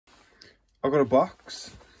I got a box.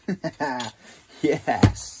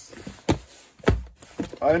 Yes.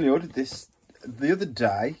 I only ordered this the other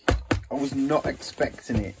day. I was not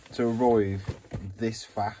expecting it to arrive this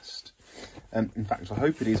fast. In fact, I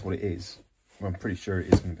hope it is what it is. Well, I'm pretty sure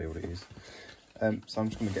it is going to be what it is. So I'm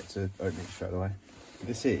just going to get to open it straight away.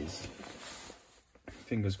 This is,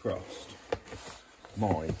 fingers crossed,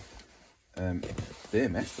 my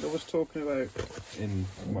BMS that I was talking about in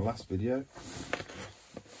my last video.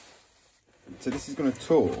 So this is going to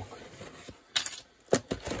talk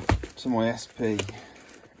to my SP, is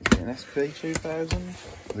it an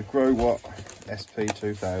SP2000? The Grow Watt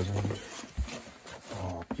SP2000.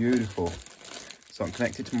 Oh, beautiful. So I'm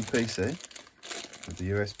connected to my PC with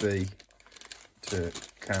the USB to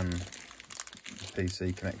CAN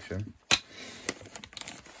PC connection.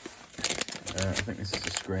 I think this is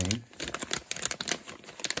a screen.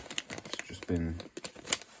 It's just been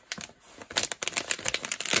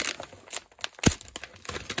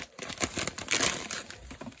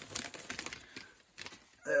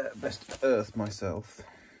best earth myself.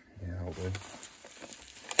 Yeah, I'll do.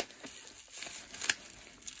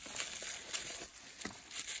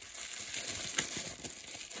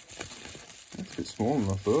 That's a bit smaller than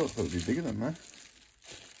I thought. I thought it would be bigger than that.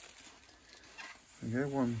 There we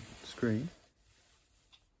go, one screen.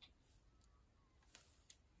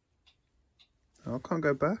 Oh, I can't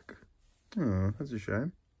go back. Oh, that's a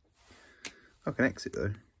shame. I can exit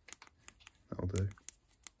though. That'll do.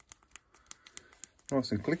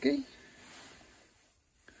 Nice and clicky.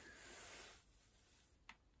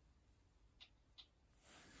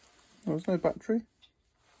 Oh, there's no battery.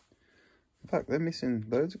 In fact, they're missing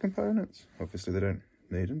loads of components. Obviously, they don't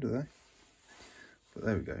need them, do they? But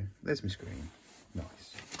there we go. There's my screen.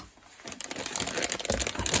 Nice.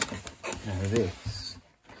 Now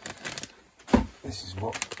this is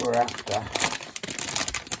what we're after.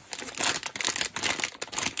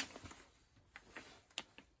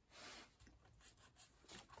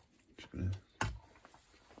 Just gonna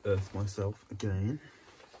earth myself again.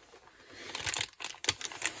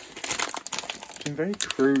 It's been very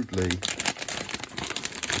crudely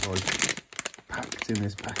like packed in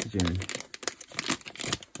this packaging.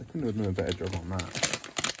 I couldn't have done a better job on that.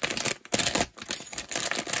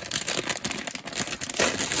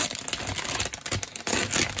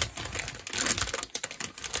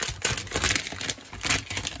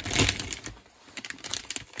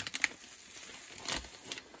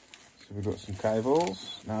 So we've got some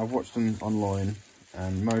cables. Now I've watched them online,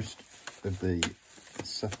 and most of the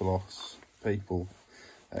SEPLOS people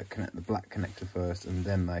connect the black connector first, and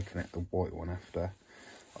then they connect the white one after.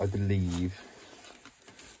 I believe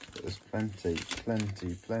that there's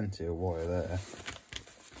plenty of wire there.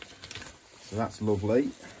 So that's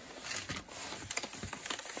lovely.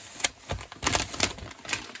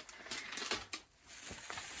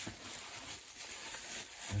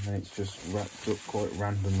 And then it's just wrapped up quite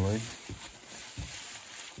randomly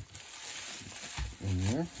in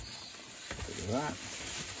this. Look at that.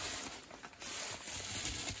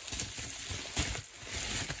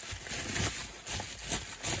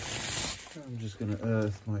 I'm just going to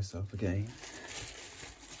earth myself again.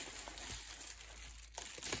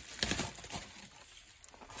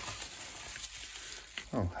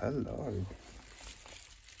 Oh, hello.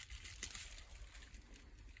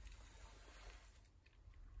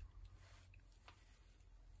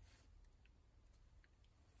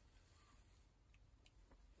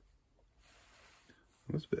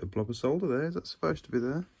 There's a bit of blob of solder there. Is that supposed to be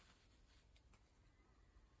there?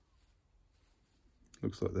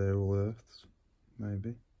 Looks like they're all earths,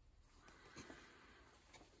 maybe.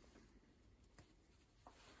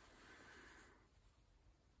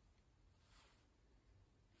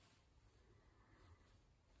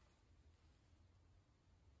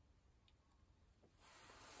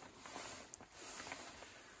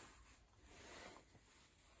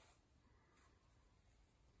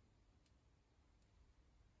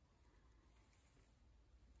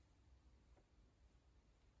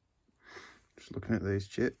 Just looking at these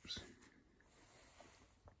chips,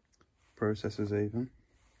 processors even.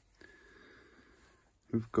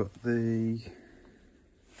 We've got the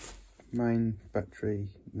main battery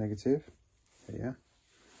negative here.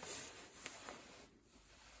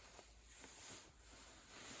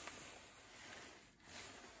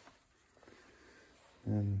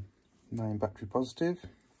 And main battery positive.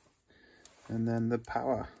 And then the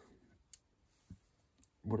power,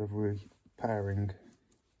 whatever we're powering,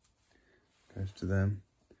 goes to them.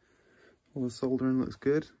 All the soldering looks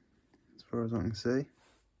good, as far as I can see.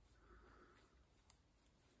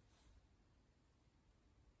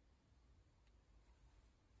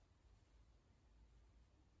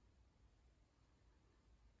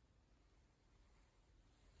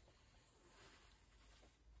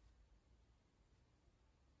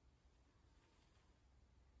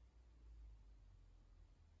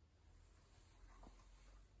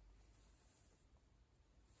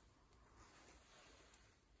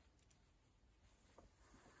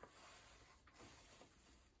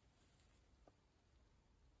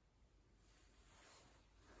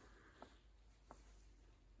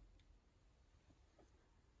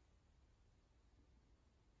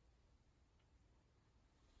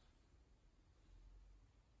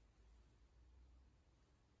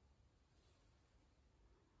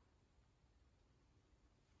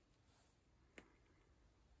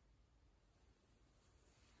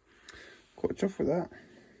 quite chuffed with that.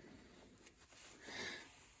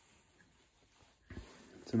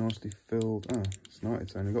 It's a nicely filled, oh, it's not,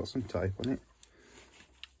 it's only got some tape on it.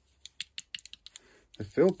 They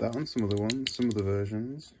filled that on some of the ones, some of the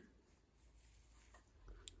versions.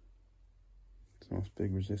 It's a nice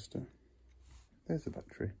big resistor. There's the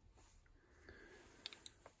battery.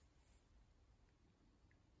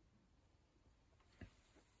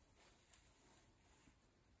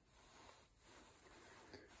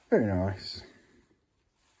 Very nice.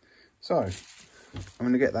 So, I'm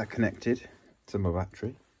going to get that connected to my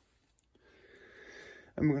battery.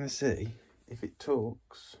 And we're going to see if it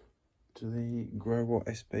talks to the GrowWatt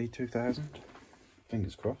SP2000.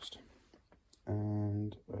 Fingers crossed.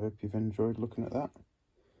 And I hope you've enjoyed looking at that.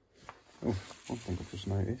 Oh, one thing I've just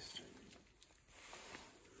noticed.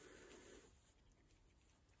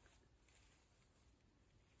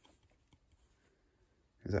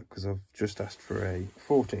 Is that because I've just asked for a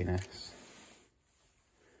 14S?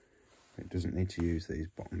 It doesn't need to use these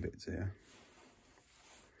bottom bits here.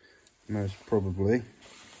 Most probably.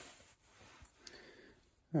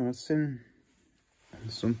 Oh, I've seen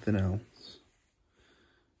something else.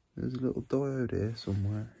 There's a little diode here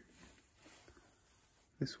somewhere.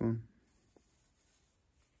 This one.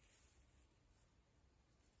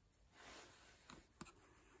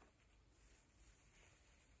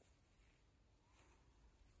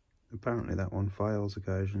 Apparently that one fails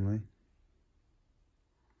occasionally.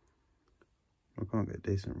 I can't get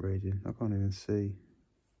decent reading. I can't even see.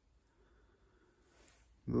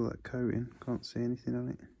 With all that coating, can't see anything on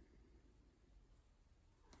it.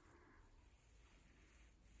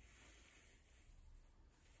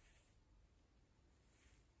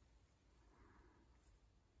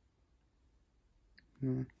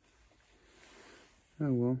 No.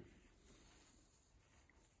 Oh well.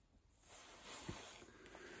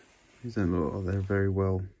 These don't look like they're very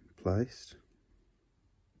well placed.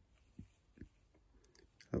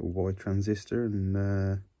 Little Y transistor and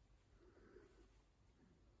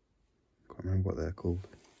can't remember what they're called.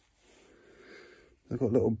 They've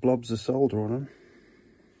got little blobs of solder on them.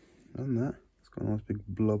 And that. It's got a nice big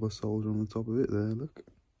blob of solder on the top of it there, look.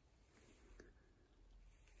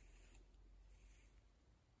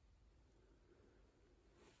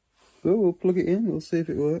 So we'll plug it in, we'll see if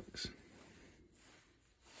it works.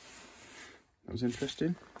 That was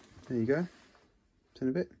interesting. There you go. See you in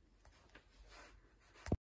a bit.